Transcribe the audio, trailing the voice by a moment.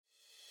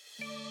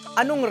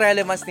Anong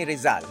relevance ni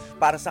Rizal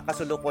para sa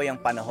kasulukuyang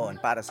panahon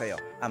para sa'yo,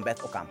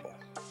 Ambeth Ocampo?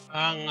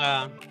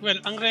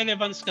 Ang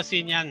relevance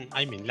kasi niyan,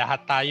 I mean,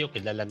 lahat tayo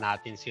kilala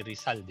natin si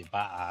Rizal, 'di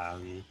ba?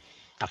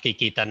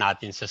 Nakikita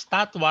natin sa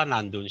statwa,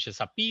 nandun siya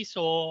sa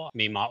piso,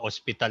 may mga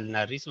ospital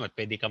na Rizal,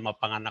 pwede ka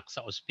mapanganak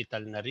sa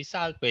ospital na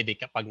Rizal, pwede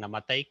ka pag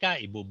namatay ka,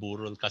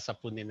 ibuburol ka sa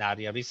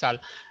Funeraria Rizal.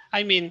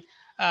 I mean,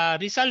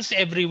 Rizal's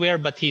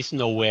everywhere but he's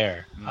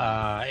nowhere.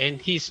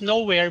 And he's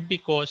nowhere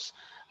because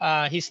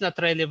he's not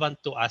relevant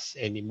to us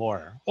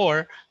anymore.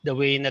 Or the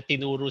way na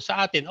tinuro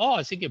sa atin,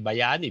 sige,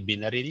 bayani,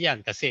 binaril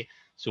yan kasi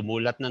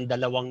sumulat ng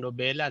 2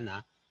 nobela na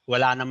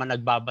wala naman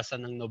nagbabasa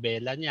ng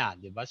nobela niya,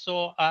 'di ba?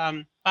 So,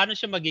 paano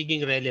siya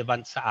magiging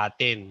relevant sa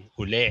atin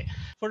uli?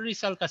 For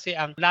Rizal kasi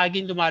ang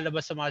laging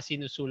lumalabas sa mga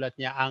sinusulat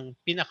niya, ang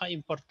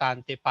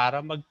pinakaimportante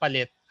para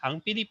magpalit ang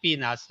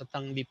Pilipinas at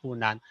ang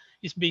lipunan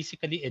is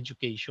basically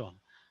education.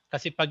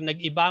 Kasi pag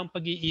nag-iba ang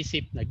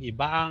pag-iisip,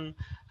 nag-iba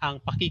ang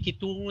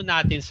pakikitungo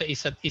natin sa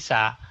isa't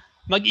isa,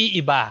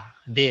 mag-iiba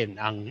din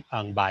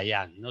ang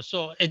bayan, no?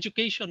 So,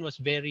 education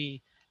was very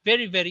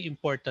very very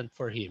important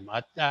for him.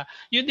 At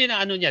yun din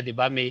ang ano niya, 'di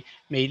ba? May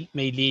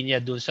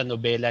linya doon sa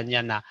nobela niya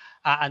na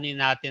aanin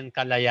natin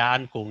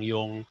kalayaan kung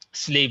yung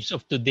slaves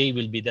of today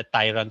will be the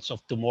tyrants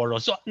of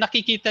tomorrow. So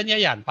nakikita niya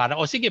 'yan. Para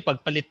sige,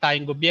 pagpalit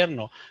tayong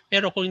gobyerno,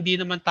 pero kung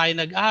hindi naman tayo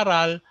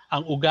nag-aral,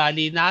 ang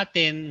ugali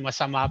natin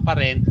masama pa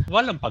rin,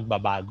 walang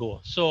pagbabago.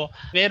 So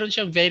meron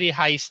siyang very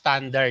high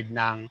standard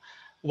ng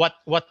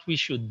what we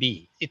should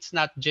be. It's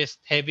not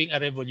just having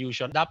a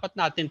revolution. Dapat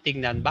natin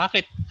tingnan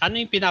bakit ano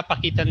yung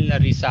pinapakita nila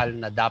Rizal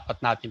na dapat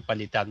natin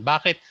palitan.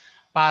 Bakit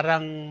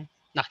parang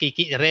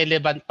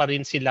relevant pa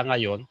rin sila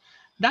ngayon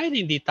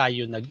dahil hindi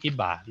tayo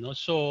nag-iba, no?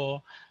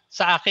 So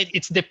sa akin,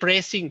 it's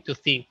depressing to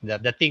think that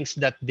the things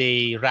that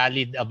they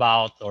rallied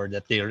about or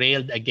that they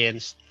railed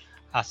against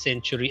a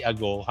century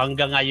ago,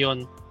 hanggang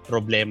ngayon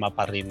problema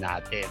pa rin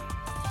natin.